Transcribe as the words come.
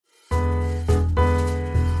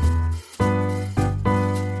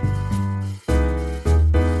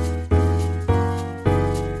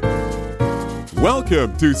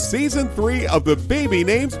Welcome to Season 3 of the Baby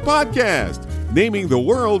Names Podcast, naming the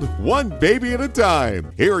world one baby at a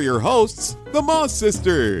time. Here are your hosts, the Moss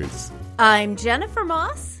Sisters. I'm Jennifer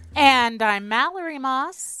Moss. And I'm Mallory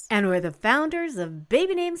Moss. And we're the founders of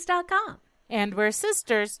BabyNames.com. And we're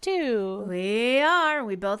sisters, too. We are.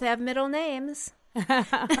 We both have middle names.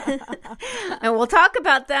 And we'll talk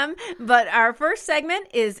about them, but our first segment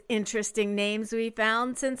is interesting names we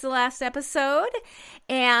found since the last episode.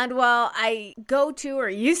 And while I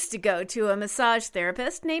used to go to a massage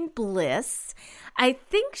therapist named Bliss, I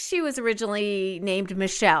think she was originally named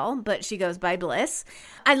Michelle, but she goes by Bliss.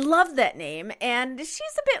 I love that name, and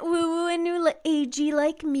she's a bit woo-woo and new agey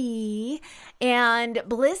like me. And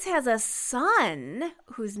Bliss has a son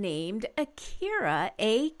who's named Akira,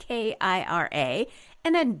 Akira,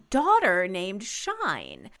 and a daughter named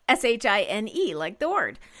Shine, Shine, like the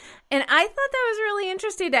word. And I thought that was really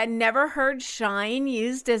interesting. I'd never heard Shine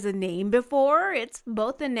used as a name before. It's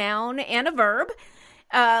both a noun and a verb.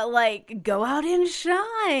 Like, go out and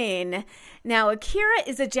shine. Now, Akira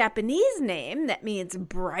is a Japanese name that means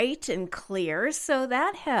bright and clear, so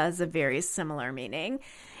that has a very similar meaning.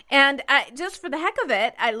 And just for the heck of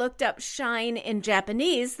it, I looked up shine in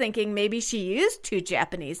Japanese, thinking maybe she used two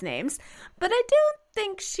Japanese names, but I don't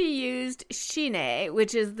think she used shine,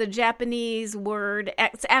 which is the Japanese word.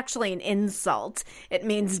 It's actually an insult. It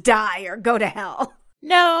means die or go to hell.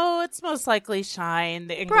 No, it's most likely shine,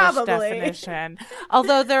 the English definition.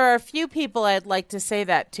 Although there are a few people I'd like to say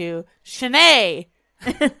that to. Shanae!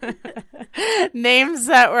 Names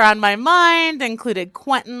that were on my mind included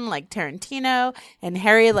Quentin, like Tarantino, and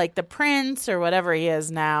Harry, like the prince, or whatever he is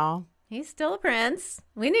now. He's still a prince.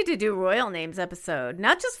 We need to do royal names episode,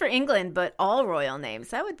 not just for England, but all royal names.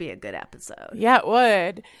 That would be a good episode. Yeah, it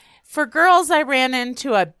would. For girls, I ran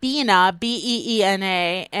into a Beena,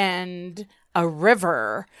 Beena, and a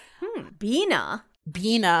river. Beena?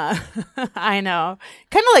 Beena. I know.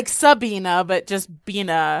 Kind of like Sabina, but just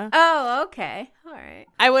Beena. Oh, okay. All right.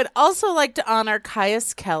 I would also like to honor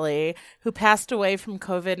Caius Kelly, who passed away from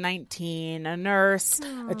COVID-19, a nurse,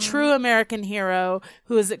 a true American hero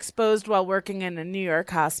who was exposed while working in a New York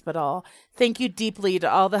hospital. Thank you deeply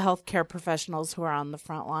to all the healthcare professionals who are on the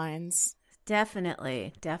front lines.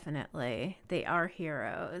 Definitely, definitely. They are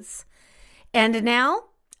heroes. And now,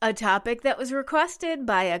 a topic that was requested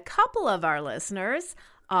by a couple of our listeners,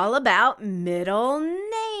 all about middle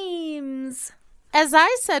names. As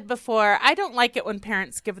I said before, I don't like it when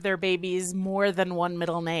parents give their babies more than one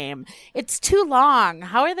middle name. It's too long.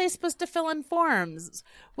 How are they supposed to fill in forms?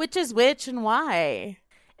 Which is which and why?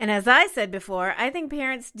 And as I said before, I think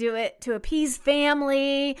parents do it to appease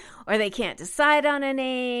family, or they can't decide on a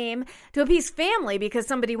name. To appease family because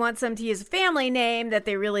somebody wants them to use a family name that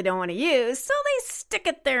they really don't want to use, so they stick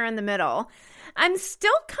it there in the middle. I'm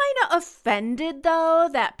still kind of offended, though,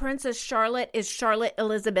 that Princess Charlotte is Charlotte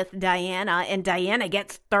Elizabeth Diana, and Diana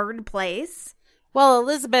gets third place. Well,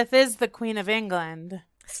 Elizabeth is the Queen of England.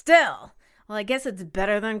 Still. Well, I guess it's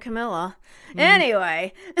better than Camilla.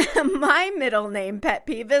 Anyway, my middle name pet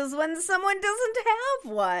peeve is when someone doesn't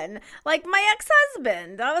have one. Like my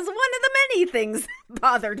ex-husband. That was one of the many things that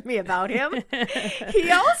bothered me about him.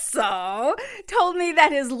 He also told me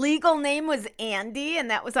that his legal name was Andy,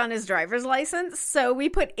 and that was on his driver's license. So we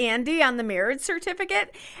put Andy on the marriage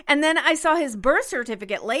certificate. And then I saw his birth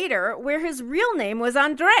certificate later where his real name was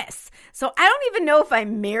Andres. So I don't even know if I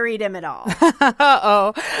married him at all.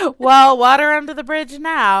 Uh-oh. Well, water under the bridge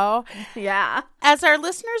now. Yeah. As our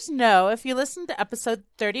listeners know, if you listen to episode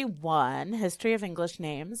 31, History of English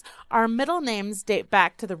Names, our middle names date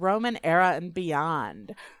back to the Roman era and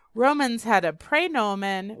beyond. Romans had a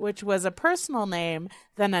praenomen, which was a personal name,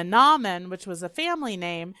 then a nomen, which was a family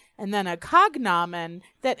name, and then a cognomen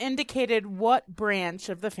that indicated what branch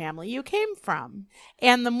of the family you came from.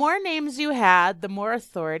 And the more names you had, the more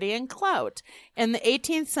authority and clout. In the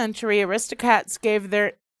 18th century, aristocrats gave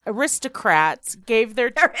their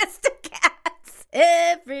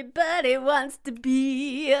Everybody wants to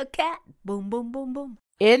be a cat. Boom, boom, boom, boom.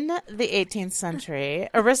 In the 18th century,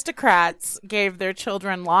 aristocrats gave their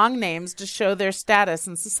children long names to show their status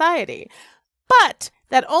in society. But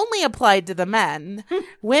that only applied to the men.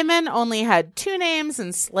 Women only had two names,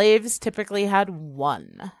 and slaves typically had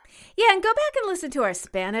one. Yeah, and go back and listen to our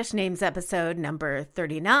Spanish names episode number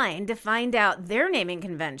 39 to find out their naming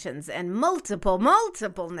conventions and multiple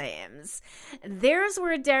names. Theirs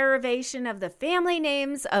were a derivation of the family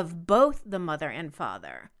names of both the mother and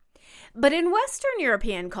father. But in Western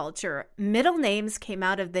European culture, middle names came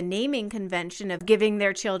out of the naming convention of giving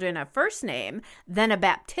their children a first name, then a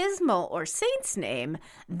baptismal or saint's name,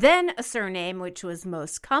 then a surname, which was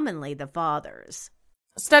most commonly the father's.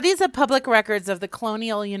 Studies of public records of the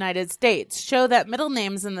colonial United States show that middle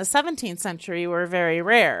names in the 17th century were very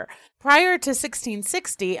rare. Prior to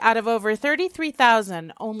 1660, out of over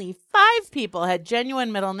 33,000, only 5 people had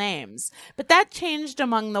genuine middle names, but that changed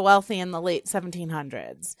among the wealthy in the late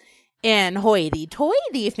 1700s. In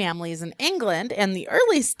hoity-toity families in England and the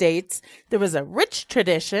early states, there was a rich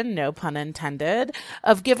tradition, no pun intended,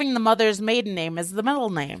 of giving the mother's maiden name as the middle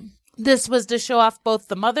name. This was to show off both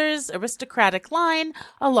the mother's aristocratic line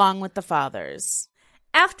along with the father's.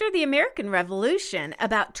 After the American Revolution,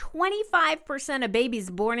 about 25% of babies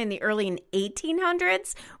born in the early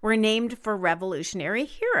 1800s were named for revolutionary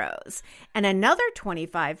heroes, and another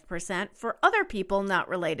 25% for other people not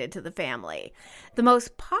related to the family. The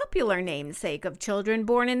most popular namesake of children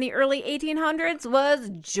born in the early 1800s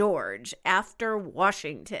was George, after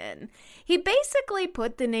Washington. He basically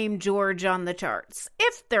put the name George on the charts,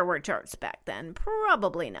 if there were charts back then.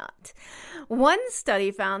 Probably not. One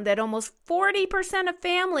study found that almost 40% of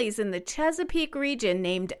families in the Chesapeake region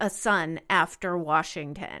named a son after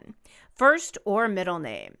Washington, first or middle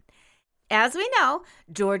name. As we know,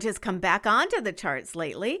 George has come back onto the charts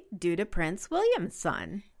lately due to Prince William's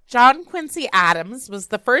son. John Quincy Adams was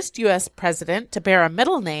the first U.S. president to bear a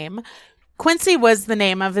middle name. Quincy was the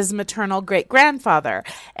name of his maternal great-grandfather,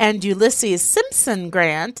 and Ulysses Simpson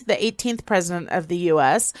Grant, the 18th president of the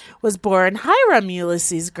U.S., was born Hiram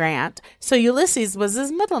Ulysses Grant, so Ulysses was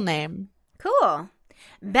his middle name. Cool.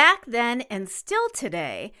 Back then and still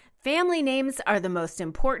today, family names are the most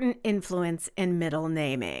important influence in middle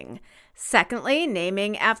naming. Secondly,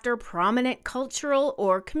 naming after prominent cultural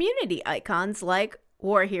or community icons like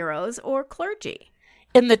war heroes or clergy.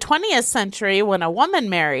 In the 20th century, when a woman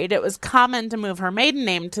married, it was common to move her maiden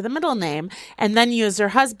name to the middle name and then use her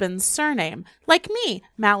husband's surname, like me,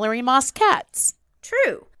 Mallory Moss Katz.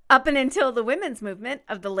 True. Up and until the women's movement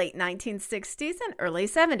of the late 1960s and early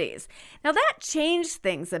 70s. Now that changed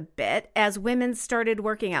things a bit as women started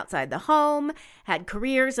working outside the home, had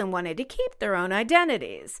careers, and wanted to keep their own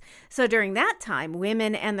identities. So during that time,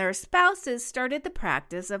 women and their spouses started the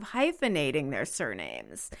practice of hyphenating their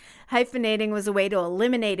surnames. Hyphenating was a way to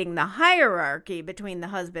eliminating the hierarchy between the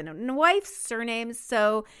husband and wife's surnames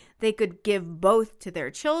so they could give both to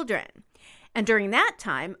their children. And during that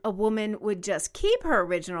time, a woman would just keep her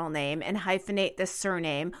original name and hyphenate the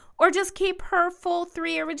surname, or just keep her full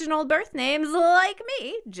 3 original birth names like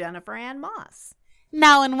me, Jennifer Ann Moss.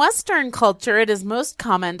 Now, in Western culture, it is most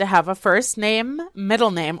common to have a first name,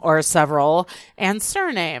 middle name, or several, and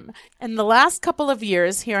surname. In the last couple of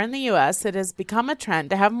years here in the U.S., it has become a trend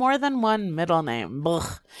to have more than one middle name.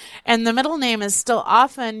 Blech. And the middle name is still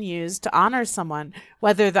often used to honor someone,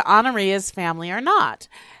 whether the honoree is family or not.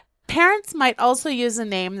 Parents might also use a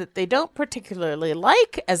name that they don't particularly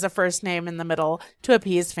like as a first name in the middle to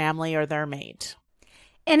appease family or their mate.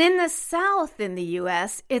 And in the South in the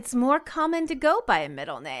U.S., it's more common to go by a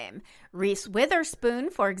middle name. Reese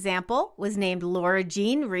Witherspoon, for example, was named Laura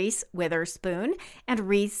Jean Reese Witherspoon, and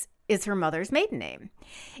Reese is her mother's maiden name.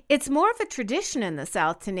 It's more of a tradition in the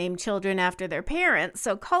South to name children after their parents,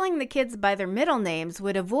 so calling the kids by their middle names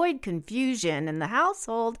would avoid confusion in the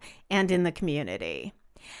household and in the community.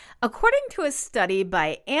 According to a study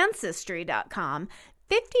by Ancestry.com,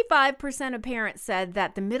 55% of parents said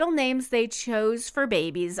that the middle names they chose for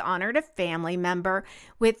babies honored a family member,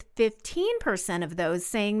 with 15% of those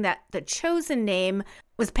saying that the chosen name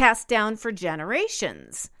was passed down for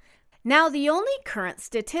generations. Now, the only current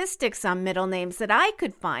statistics on middle names that I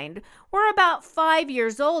could find were about 5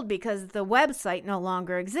 years old because the website no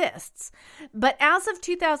longer exists. But as of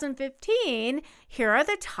 2015, here are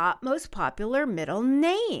the top most popular middle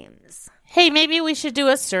names. Hey, maybe we should do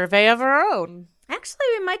a survey of our own. Actually,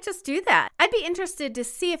 we might just do that. I'd be interested to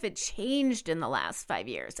see if it changed in the last 5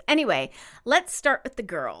 years. Anyway, let's start with the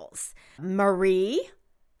girls. Marie,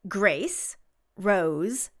 Grace,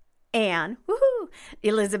 Rose, Anne, woohoo,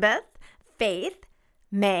 Elizabeth, Faith,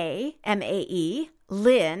 May, M-A-E,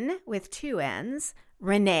 Lynn with 2 N's,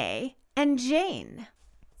 Renee, and Jane.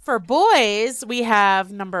 For boys, we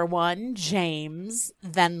have number 1, James,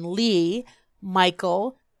 then Lee,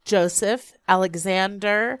 Michael, Joseph,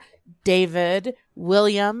 Alexander, David,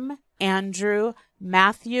 William, Andrew,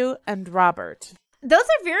 Matthew, and Robert. Those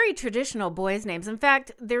are very traditional boys' names. In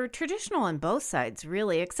fact, they're traditional on both sides,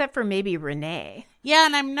 really, except for maybe Renee. Yeah,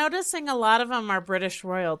 and I'm noticing a lot of them are British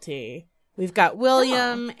royalty. We've got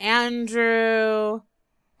William, Andrew,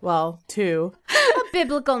 well, 2.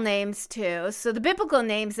 Biblical names, too. So the biblical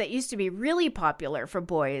names that used to be really popular for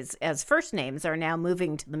boys as first names are now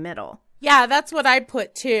moving to the middle. Yeah, that's what I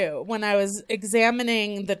put too when I was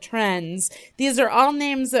examining the trends. These are all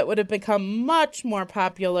names that would have become much more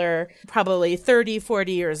popular probably 30,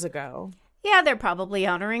 40 years ago. Yeah, they're probably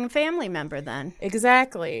honoring a family member then.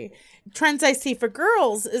 Exactly. Trends I see for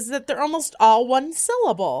girls is that they're almost all one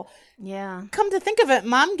syllable. Yeah. Come to think of it,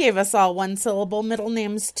 Mom gave us all one syllable middle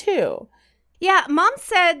names too. Yeah, Mom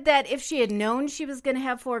said that if she had known she was going to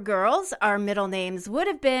have 4 girls, our middle names would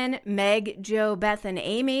have been Meg, Jo, Beth, and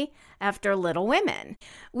Amy after Little Women.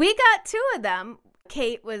 We got 2 of them.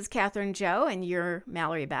 Kate was Catherine Jo, and you're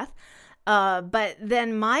Mallory Beth. But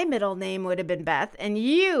then my middle name would have been Beth, and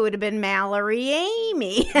you would have been Mallory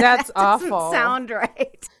Amy. That's that awful. Doesn't sound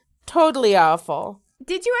right. Totally awful.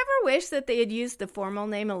 Did you ever wish that they had used the formal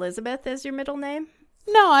name Elizabeth as your middle name?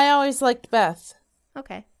 No, I always liked Beth.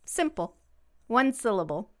 Okay, simple. 1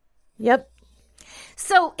 syllable. Yep.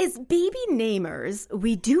 So, as baby namers,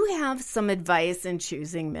 we do have some advice in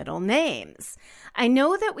choosing middle names. I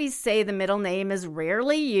know that we say the middle name is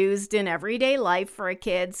rarely used in everyday life for a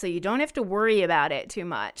kid, so you don't have to worry about it too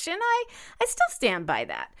much. And I still stand by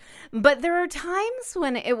that. But there are times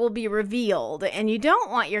when it will be revealed, and you don't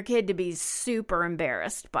want your kid to be super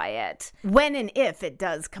embarrassed by it when and if it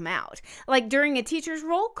does come out. Like during a teacher's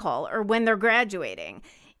roll call or when they're graduating.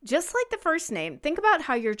 Just like the first name, think about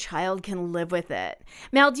how your child can live with it.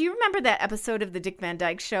 Mel, do you remember that episode of the Dick Van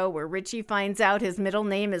Dyke Show where Richie finds out his middle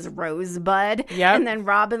name is Rosebud? Yep. And then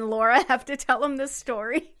Rob and Laura have to tell him this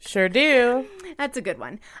story? Sure do. That's a good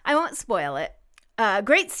one. I won't spoil it.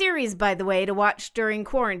 Great series, by the way, to watch during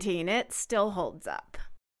quarantine. It still holds up.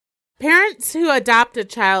 Parents who adopt a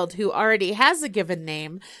child who already has a given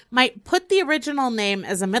name might put the original name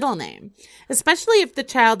as a middle name, especially if the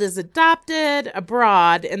child is adopted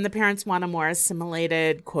abroad and the parents want a more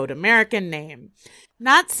assimilated, quote, American name.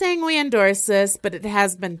 Not saying we endorse this, but it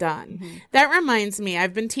has been done. Mm-hmm. That reminds me,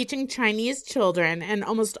 I've been teaching Chinese children, and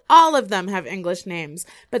almost all of them have English names,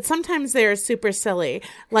 but sometimes they are super silly,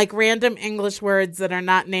 like random English words that are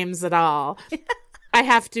not names at all. I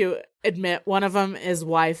have to admit, one of them is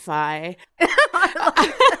Wi-Fi.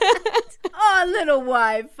 Oh, little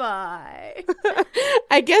Wi-Fi.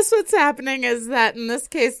 I guess what's happening is that in this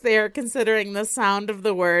case, they are considering the sound of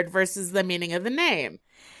the word versus the meaning of the name.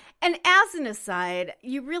 And as an aside,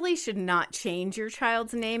 you really should not change your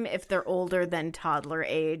child's name if they're older than toddler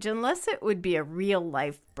age, unless it would be a real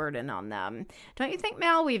life burden on them. Don't you think,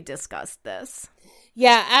 Mal? We've discussed this.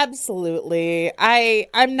 Yeah, absolutely.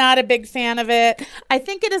 I'm not a big fan of it. I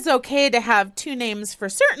think it is okay to have 2 names for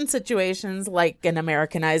certain situations, like an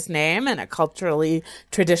Americanized name and a culturally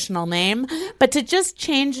traditional name. But to just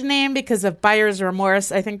change a name because of buyer's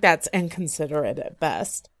remorse, I think that's inconsiderate at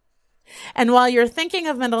best. And while you're thinking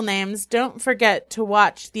of middle names, don't forget to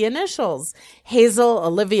watch the initials. Hazel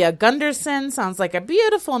Olivia Gunderson sounds like a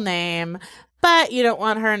beautiful name, but you don't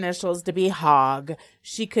want her initials to be Hogg.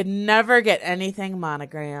 She could never get anything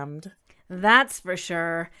monogrammed. That's for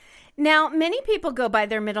sure. Now, many people go by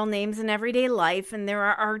their middle names in everyday life, and there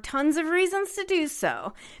are tons of reasons to do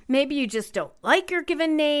so. Maybe you just don't like your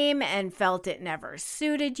given name and felt it never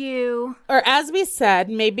suited you. Or as we said,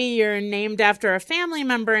 maybe you're named after a family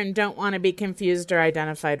member and don't want to be confused or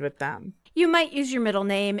identified with them. You might use your middle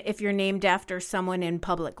name if you're named after someone in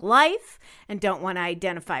public life and don't want to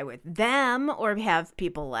identify with them or have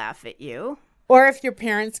people laugh at you. Or if your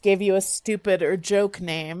parents gave you a stupid or joke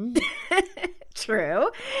name. True.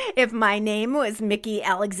 If my name was Mickey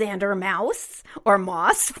Alexander Mouse, or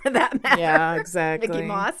Moss for that matter. Yeah, exactly. Mickey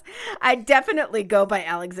Moss. I'd definitely go by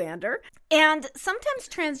Alexander. And sometimes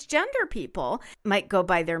transgender people might go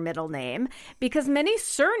by their middle name because many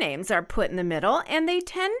surnames are put in the middle and they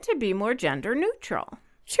tend to be more gender neutral.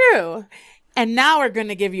 True. And now we're going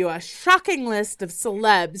to give you a shocking list of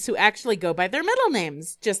celebs who actually go by their middle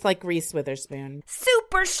names, just like Reese Witherspoon.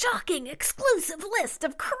 Super shocking exclusive list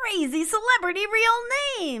of crazy celebrity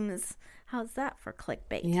real names. How's that for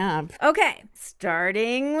clickbait? Yeah. Okay,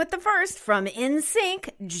 starting with the first from NSYNC,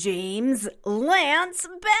 James Lance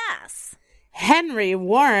Bass. Henry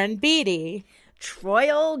Warren Beatty.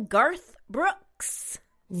 Troyal Garth Brooks.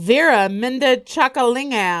 Vera Minda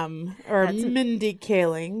Chakalingham, or Mindy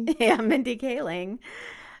Kaling. Yeah, Mindy Kaling.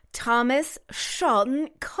 Thomas Sean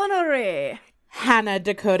Connery. Hannah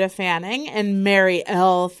Dakota Fanning and Mary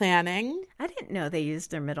L. Fanning. I didn't know they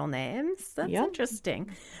used their middle names. That's interesting.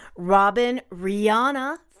 Robin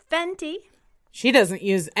Rihanna Fenty. She doesn't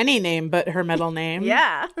use any name but her middle name.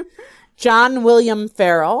 Yeah. John William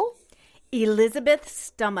Farrell. Elizabeth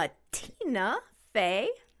Stomatina Faye.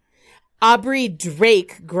 Aubrey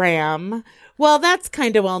Drake Graham. Well, that's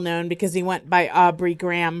kind of well known because he went by Aubrey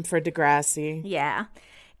Graham for Degrassi. Yeah.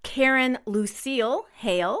 Karen Lucille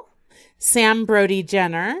Hale. Sam Brody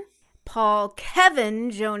Jenner. Paul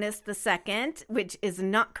Kevin Jonas II, which is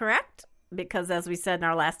not correct because, as we said in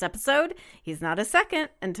our last episode, he's not a second.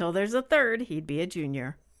 Until there's a third, he'd be a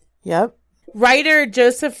junior. Yep. Writer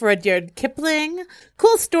Joseph Rudyard Kipling.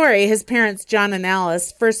 Cool story. His parents, John and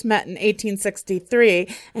Alice, first met in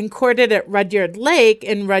 1863 and courted at Rudyard Lake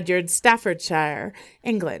in Rudyard, Staffordshire,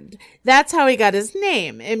 England. That's how he got his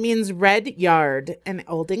name. It means red yard in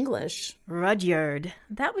Old English. Rudyard.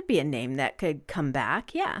 That would be a name that could come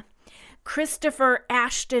back, yeah. Christopher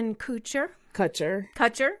Ashton Kutcher. Kutcher.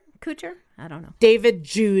 I don't know. David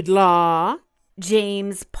Jude Law.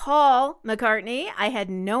 James Paul McCartney. I had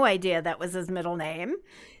no idea that was his middle name.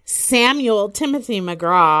 Samuel Timothy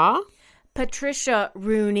McGraw. Patricia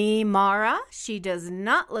Rooney Mara. She does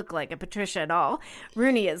not look like a Patricia at all.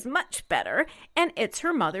 Rooney is much better, and it's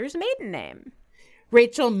her mother's maiden name.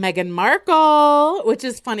 Rachel Meghan Markle, which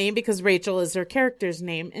is funny because Rachel is her character's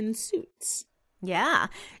name in Suits. Yeah.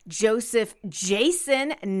 Joseph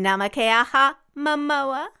Jason Namakeaha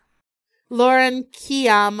Momoa. Lauren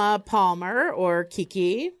Kiama Palmer, or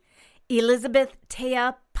Kiki. Elizabeth Tea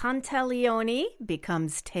Pantaleone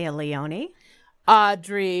becomes Tea Leone.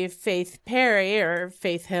 Audrey Faith Perry, or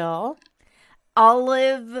Faith Hill.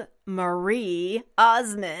 Olive Marie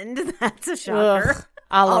Osmond. That's a shocker. Ugh,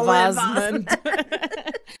 Olive Osmond.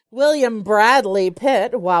 William Bradley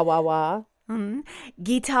Pitt. Wah, wah, wah.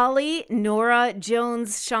 Geetali Nora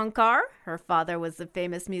Jones Shankar. Her father was the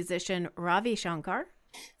famous musician Ravi Shankar.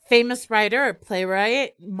 Famous writer or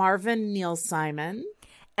playwright Marvin Neil Simon.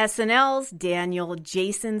 SNL's Daniel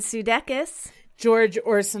Jason Sudeikis. George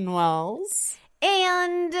Orson Welles.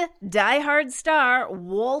 And Die Hard star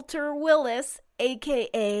Walter Willis,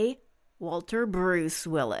 a.k.a. Walter Bruce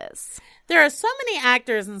Willis. There are so many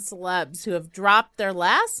actors and celebs who have dropped their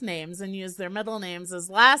last names and used their middle names as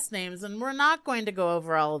last names, and we're not going to go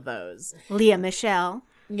over all of those. Lea Michele.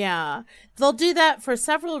 Yeah, they'll do that for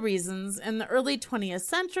several reasons. In the early 20th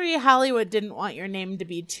century, Hollywood didn't want your name to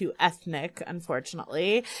be too ethnic,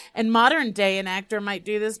 unfortunately. In modern day, an actor might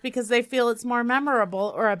do this because they feel it's more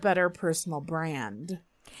memorable or a better personal brand.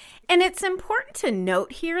 And it's important to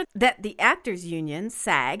note here that the Actors Union,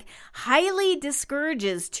 SAG, highly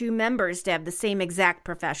discourages two members to have the same exact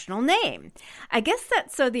professional name. I guess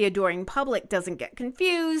that's so the adoring public doesn't get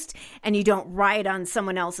confused and you don't ride on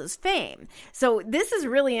someone else's fame. So this is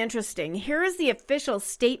really interesting. Here is the official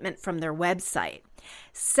statement from their website.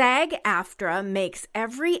 SAG-AFTRA makes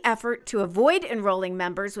every effort to avoid enrolling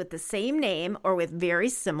members with the same name or with very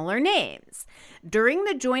similar names. During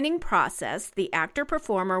the joining process, the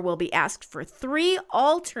actor-performer will be asked for 3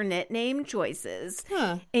 alternate name choices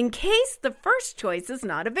in case the first choice is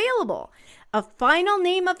not available. A final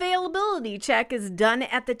name availability check is done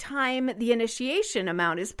at the time the initiation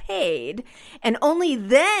amount is paid, and only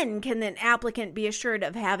then can an applicant be assured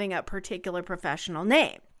of having a particular professional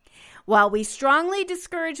name. While we strongly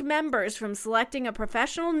discourage members from selecting a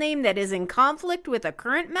professional name that is in conflict with a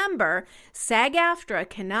current member, SAG-AFTRA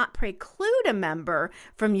cannot preclude a member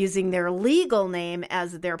from using their legal name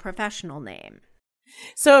as their professional name.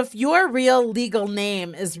 So if your real legal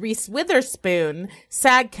name is Reese Witherspoon,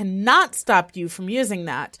 SAG cannot stop you from using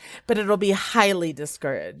that, but it'll be highly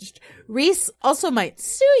discouraged. Reese also might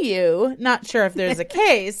sue you. Not sure if there's a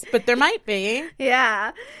case, but there might be.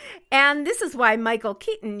 Yeah. And this is why Michael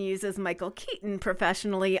Keaton uses Michael Keaton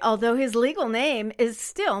professionally, although his legal name is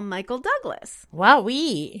still Michael Douglas.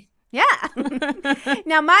 Wowee. Yeah.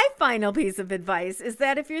 Now, my final piece of advice is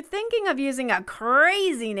that if you're thinking of using a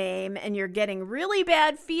crazy name and you're getting really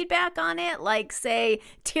bad feedback on it, like, say,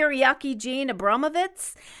 Teriyaki Gene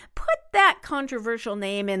Abramovitz, put that controversial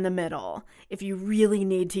name in the middle if you really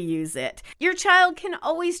need to use it. Your child can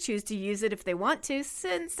always choose to use it if they want to,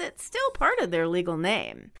 since it's still part of their legal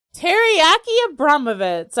name. Teriyaki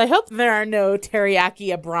Abramovitz. I hope there are no Teriyaki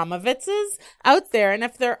Abramovitzes out there, and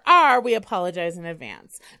if there are, we apologize in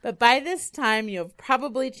advance. But by this time, you have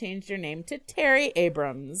probably changed your name to Terry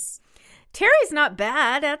Abrams. Terry's not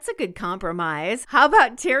bad. That's a good compromise. How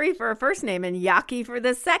about Terry for a first name and Yaki for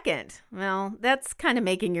the second? Well, that's kind of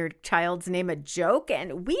making your child's name a joke,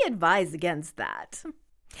 and we advise against that.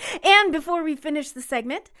 And before we finish the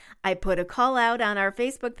segment, I put a call out on our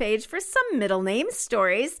Facebook page for some middle name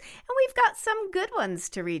stories, and we've got some good ones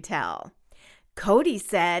to retell. Cody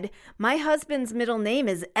said, "My husband's middle name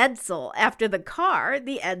is Edsel, after the car,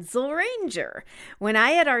 the Edsel Ranger. When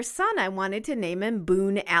I had our son, I wanted to name him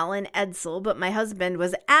Boone Allen Edsel, but my husband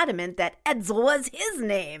was adamant that Edsel was his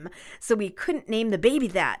name, so we couldn't name the baby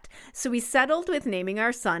that. So we settled with naming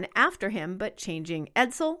our son after him, but changing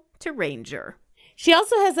Edsel to Ranger." She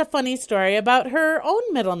also has a funny story about her own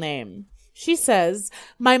middle name. She says,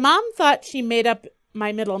 my mom thought she made up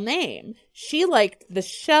my middle name. She liked the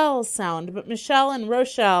shell sound, but Michelle and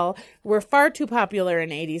Rochelle were far too popular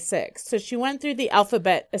in 86. So she went through the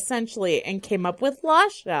alphabet essentially and came up with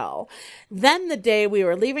Lachelle. Then the day we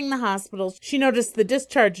were leaving the hospital, she noticed the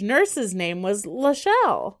discharge nurse's name was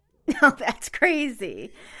Lachelle. Oh, that's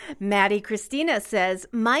crazy. Maddie Christina says,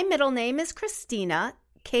 my middle name is Christina,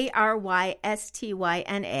 Krystyna.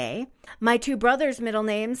 My two brothers' middle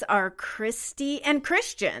names are Christy and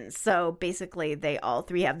Christian. So basically, they all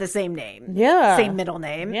three have the same name. Yeah. Same middle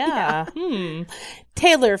name. Yeah.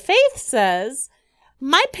 Taylor Faith says,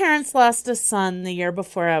 my parents lost a son the year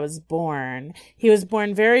before I was born. He was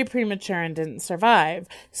born very premature and didn't survive.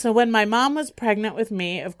 So when my mom was pregnant with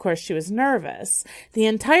me, of course, she was nervous. The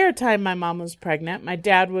entire time my mom was pregnant, my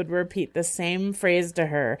dad would repeat the same phrase to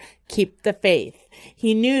her, keep the faith.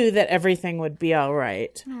 He knew that everything would be all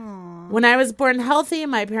right. Aww. When I was born healthy,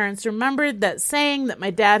 my parents remembered that saying that my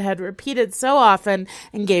dad had repeated so often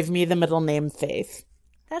and gave me the middle name Faith.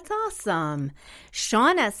 That's awesome.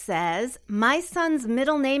 Shauna says, my son's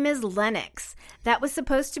middle name is Lennox. That was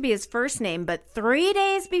supposed to be his first name, but 3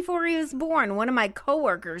 days before he was born, one of my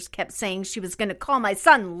coworkers kept saying she was going to call my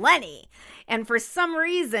son Lenny. And for some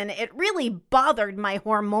reason, it really bothered my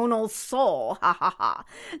hormonal soul. Ha ha ha.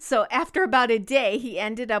 So after about a day, he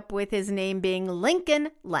ended up with his name being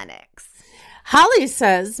Lincoln Lennox. Holly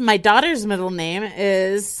says, my daughter's middle name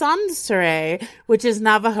is Sansere, which is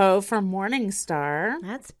Navajo for morning star.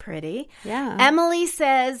 That's pretty. Yeah. Emily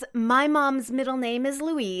says, my mom's middle name is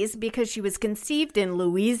Louise because she was conceived in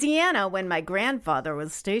Louisiana when my grandfather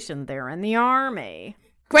was stationed there in the Army.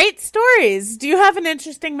 Great stories. Do you have an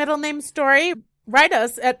interesting middle name story? Write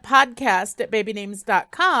us at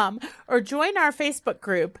podcast@babynames.com or join our Facebook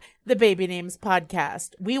group, The Baby Names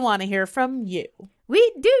Podcast. We want to hear from you.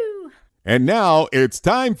 We do. And now it's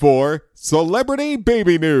time for Celebrity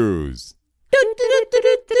Baby News.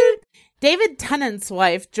 David Tennant's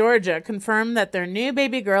wife, Georgia, confirmed that their new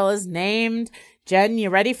baby girl is named, Jen,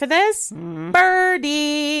 you ready for this?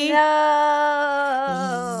 Birdie.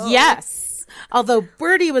 No. Yes. Although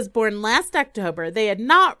Birdie was born last October, they had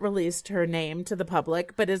not released her name to the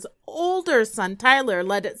public, but his older son, Tyler,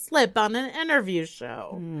 let it slip on an interview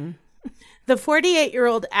show. The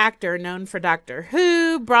 48-year-old actor, known for Doctor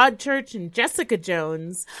Who, Broadchurch, and Jessica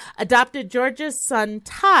Jones, adopted Georgia's son,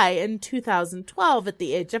 Ty, in 2012 at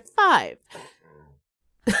the age of 5.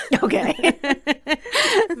 Okay.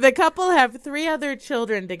 The couple have 3 other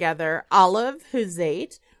children together, Olive, who's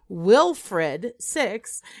 8, Wilfred,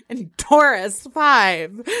 6, and Doris,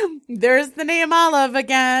 5. There's the name Olive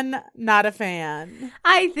again. Not a fan.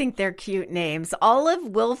 I think they're cute names. Olive,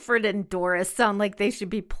 Wilfred, and Doris sound like they should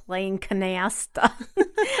be playing canasta.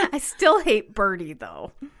 I still hate Birdie,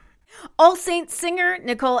 though. All Saints singer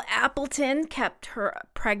Nicole Appleton kept her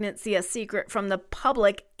pregnancy a secret from the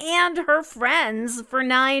public and her friends for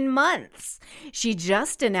 9 months. She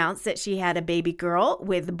just announced that she had a baby girl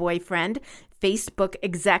with boyfriend, Facebook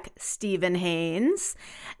exec Stephen Haynes.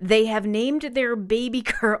 They have named their baby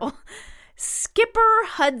girl Skipper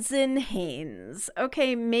Hudson Haynes.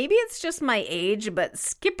 Okay, maybe it's just my age, but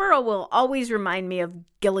Skipper will always remind me of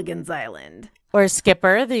Gilligan's Island. Or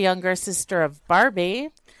Skipper, the younger sister of Barbie.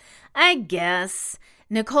 I guess.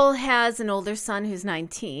 Nicole has an older son who's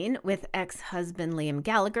 19 with ex-husband Liam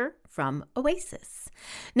Gallagher from Oasis.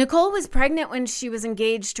 Nicole was pregnant when she was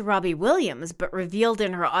engaged to Robbie Williams, but revealed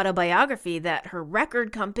in her autobiography that her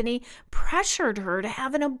record company pressured her to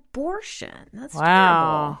have an abortion. That's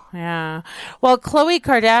wow. Terrible. Yeah. Well, Khloe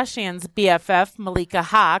Kardashian's BFF, Malika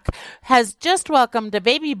Haqq, has just welcomed a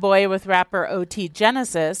baby boy with rapper OT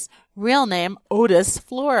Genesis, real name Otis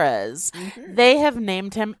Flores. They have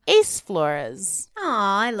named him Ace Flores.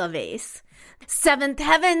 Aw, I love Ace. Seventh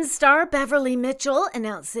Heaven star Beverly Mitchell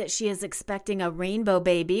announced that she is expecting a rainbow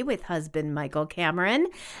baby with husband Michael Cameron.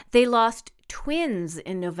 They lost twins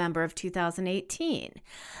in November of 2018.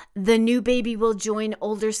 The new baby will join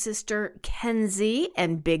older sister Kenzie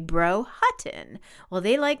and big bro Hutton. Well,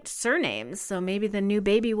 they liked surnames, so maybe the new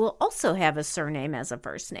baby will also have a surname as a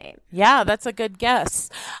first name. Yeah, that's a good guess.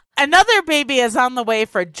 Another baby is on the way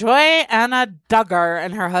for Joy-Anna Duggar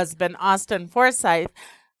and her husband Austin Forsyth.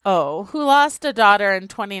 Oh, who lost a daughter in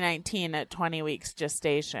 2019 at 20 weeks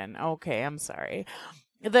gestation. Okay, I'm sorry.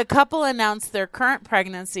 The couple announced their current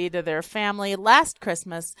pregnancy to their family last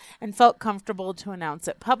Christmas and felt comfortable to announce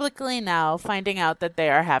it publicly now, finding out that they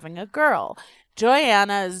are having a girl.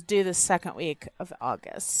 Joy-Anna is due the second week of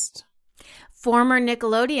August. Former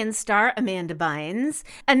Nickelodeon star Amanda Bynes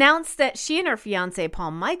announced that she and her fiancé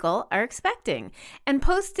Paul Michael are expecting and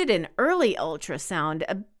posted an early ultrasound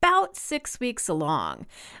about about 6 weeks along.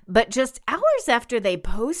 But just hours after they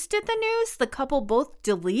posted the news, the couple both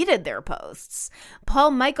deleted their posts.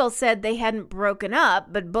 Paul Michael said they hadn't broken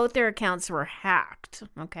up, but both their accounts were hacked.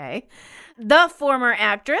 Okay. The former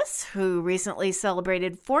actress, who recently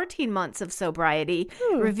celebrated 14 months of sobriety,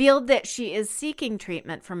 revealed that she is seeking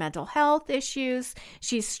treatment for mental health issues.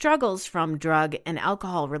 She struggles from drug and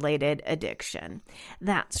alcohol-related addiction.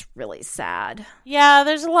 That's really sad. Yeah,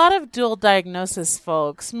 there's a lot of dual diagnosis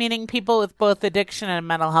folks, meaning people with both addiction and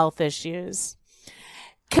mental health issues.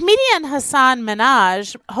 Comedian Hassan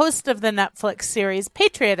Minhaj, host of the Netflix series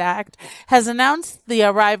Patriot Act, has announced the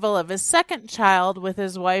arrival of his second child with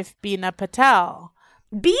his wife, Bina Patel.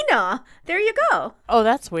 Bina? There you go. Oh,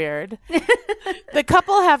 that's weird. The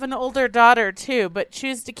couple have an older daughter, too, but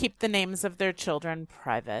choose to keep the names of their children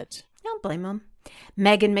private. Don't blame them.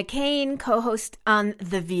 Meghan McCain, co-host on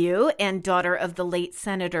The View and daughter of the late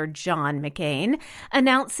Senator John McCain,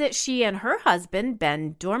 announced that she and her husband,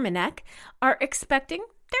 Ben Dormanek, are expecting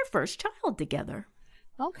their first child together.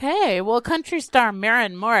 Okay, well, country star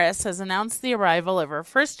Maren Morris has announced the arrival of her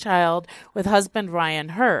first child with husband Ryan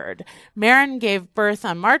Hurd. Maren gave birth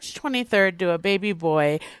on March 23rd to a baby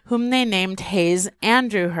boy whom they named Hayes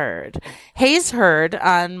Andrew Hurd. Hayes Hurd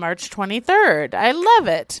on March 23rd. I love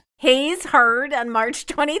it. Hayes Hurd on March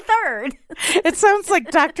 23rd. It sounds like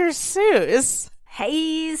Dr. Seuss.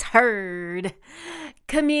 Hayes Hurd.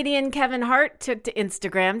 Comedian Kevin Hart took to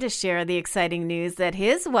Instagram to share the exciting news that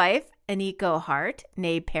his wife, Aniko Hart,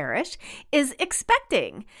 née Parrish, is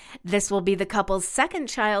expecting. This will be the couple's second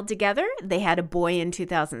child together. They had a boy in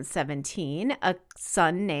 2017, a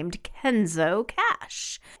son named Kenzo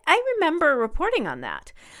Cash. I remember reporting on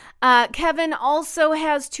that. Kevin also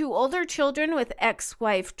has 2 older children with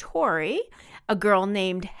ex-wife Tori, a girl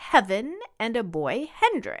named Heaven, and a boy,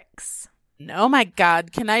 Hendrix. Oh my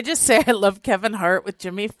God, can I just say I love Kevin Hart with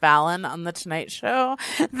Jimmy Fallon on The Tonight Show?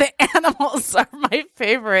 The animals are my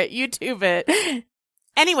favorite. YouTube it.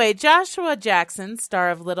 Anyway, Joshua Jackson, star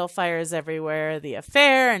of Little Fires Everywhere, The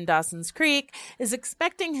Affair, and Dawson's Creek, is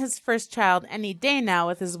expecting his first child any day now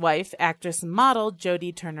with his wife, actress and model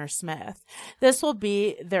Jodie Turner-Smith. This will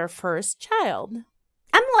be their first child.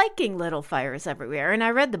 I'm liking Little Fires Everywhere, and I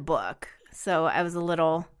read the book, so I was a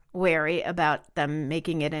little wary about them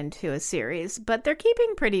making it into a series, but they're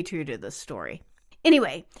keeping pretty true to the story.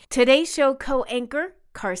 Anyway, Today's Show co-anchor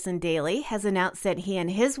Carson Daly has announced that he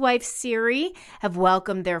and his wife Siri have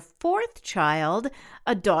welcomed their 4th child,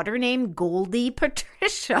 a daughter named Goldie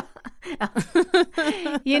Patricia.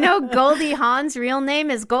 You know, Goldie Hawn's real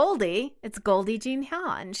name is Goldie. It's Goldie Jean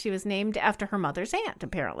Hawn. She was named after her mother's aunt,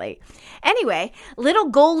 apparently. Anyway, little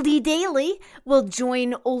Goldie Daly will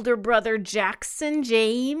join older brother Jackson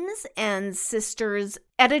James and sisters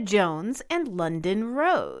Etta Jones and London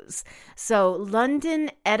Rose. So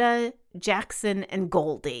London, Etta, Jackson, and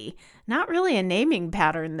Goldie. Not really a naming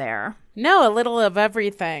pattern there. No, a little of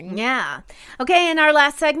everything. Yeah. Okay, and our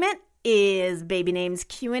last segment is Baby Names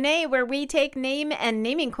Q&A, where we take name and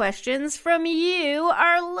naming questions from you,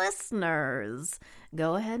 our listeners.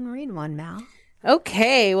 Go ahead and read one, Mal.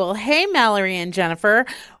 Okay, well, hey, Mallory and Jennifer.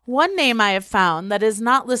 One name I have found that is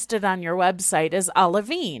not listed on your website is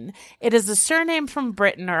Olivine. It is a surname from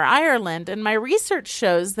Britain or Ireland, and my research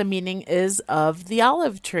shows the meaning is of the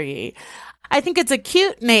olive tree. I think it's a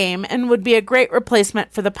cute name and would be a great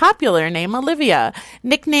replacement for the popular name Olivia.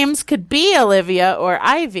 Nicknames could be Olivia or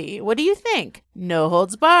Ivy. What do you think? No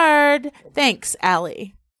holds barred. Thanks,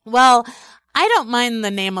 Allie. Well, I don't mind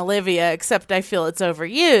the name Olivia, except I feel it's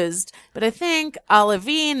overused, but I think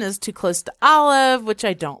Olivine is too close to olive, which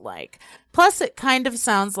I don't like. Plus, it kind of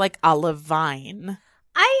sounds like olive vine.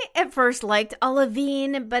 I at first liked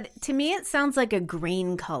olivine, but to me it sounds like a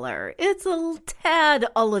green color. It's a tad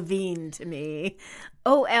olivine to me.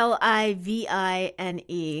 Olivine.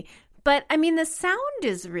 But I mean, the sound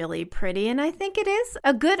is really pretty, and I think it is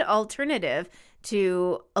a good alternative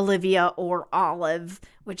to Olivia or Olive,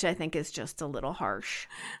 which I think is just a little harsh.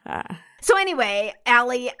 So anyway,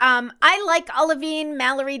 Allie, I like Olivine.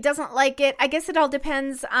 Mallory doesn't like it. I guess it all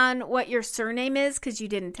depends on what your surname is, because you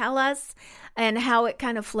didn't tell us, and how it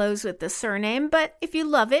kind of flows with the surname. But if you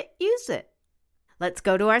love it, use it. Let's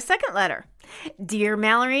go to our second letter. Dear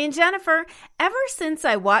Mallory and Jennifer, ever since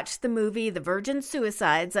I watched the movie The Virgin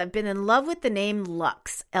Suicides, I've been in love with the name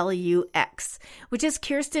Lux, L-U-X, which is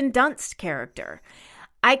Kirsten Dunst's character.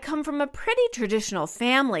 I come from a pretty traditional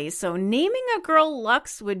family, so naming a girl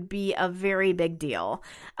Lux would be a very big deal.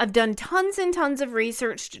 I've done tons and tons of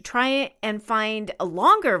research to try and find a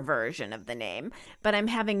longer version of the name, but I'm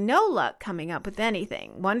having no luck coming up with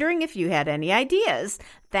anything. Wondering if you had any ideas.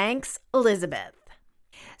 Thanks, Elizabeth.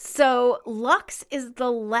 So lux is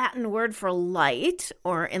the Latin word for light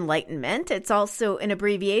or enlightenment. It's also an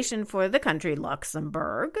abbreviation for the country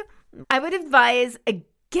Luxembourg. I would advise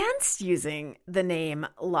against using the name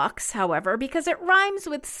Lux, however, because it rhymes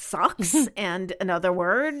with socks and another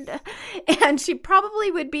word. And she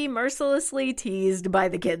probably would be mercilessly teased by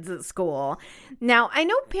the kids at school. Now, I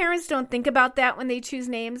know parents don't think about that when they choose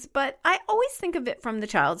names, but I always think of it from the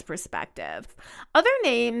child's perspective. Other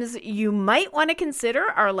names you might want to consider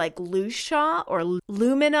are like Lucia or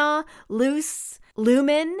Lumina, Luce,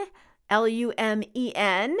 Lumen,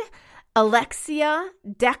 Lumen, Alexia,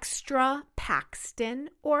 Dextra, Paxton,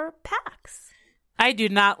 or Pax. I do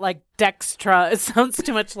not like Dextra. It sounds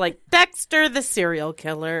too much like Dexter, the serial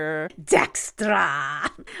killer. Dextra.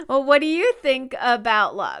 Well, what do you think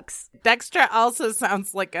about Lux? Dextra also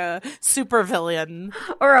sounds like a supervillain.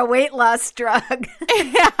 Or a weight loss drug.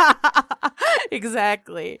 Yeah,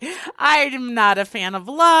 exactly. I'm not a fan of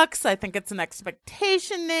Lux. I think it's an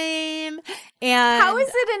expectation name. And how is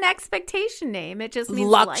it an expectation name? It just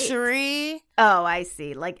means luxury. Light. Oh, I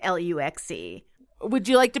see. Like Luxe. Would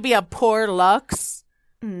you like to be a poor Lux?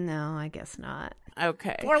 No, I guess not.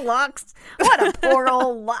 Okay. Poor Lux. What a poor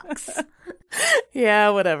old Lux. Yeah,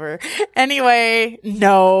 whatever. Anyway,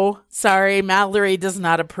 no. Sorry, Mallory does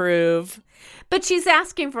not approve. But she's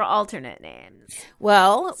asking for alternate names.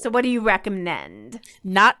 Well, so what do you recommend?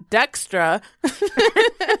 Not Dextra.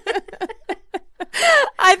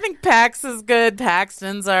 I think Pax is good.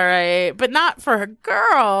 Paxton's all right, but not for a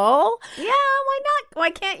girl. Yeah, why not?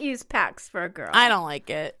 Why can't use Pax for a girl? I don't like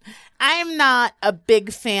it. I'm not a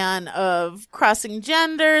big fan of crossing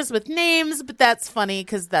genders with names, but that's funny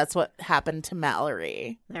because that's what happened to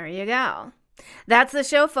Mallory. There you go. That's the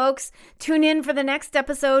show, folks. Tune in for the next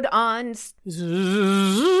episode on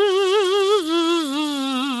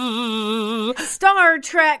Star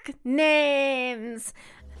Trek names.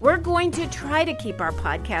 We're going to try to keep our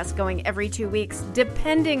podcast going every 2 weeks,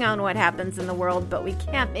 depending on what happens in the world, but we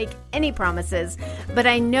can't make any promises. But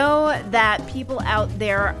I know that people out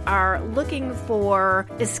there are looking for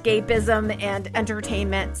escapism and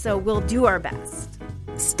entertainment, so we'll do our best.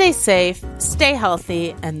 Stay safe, stay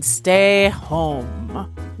healthy, and stay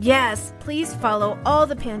home. Yes, please follow all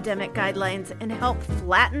the pandemic guidelines and help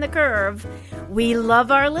flatten the curve. We love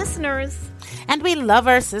our listeners. And we love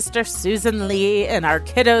our sister Susan Lee and our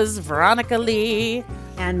kiddos Veronica Lee.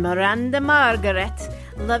 And Miranda Margaret.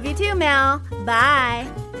 Love you too, Mel. Bye.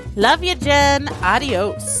 Love you, Jen.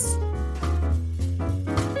 Adios.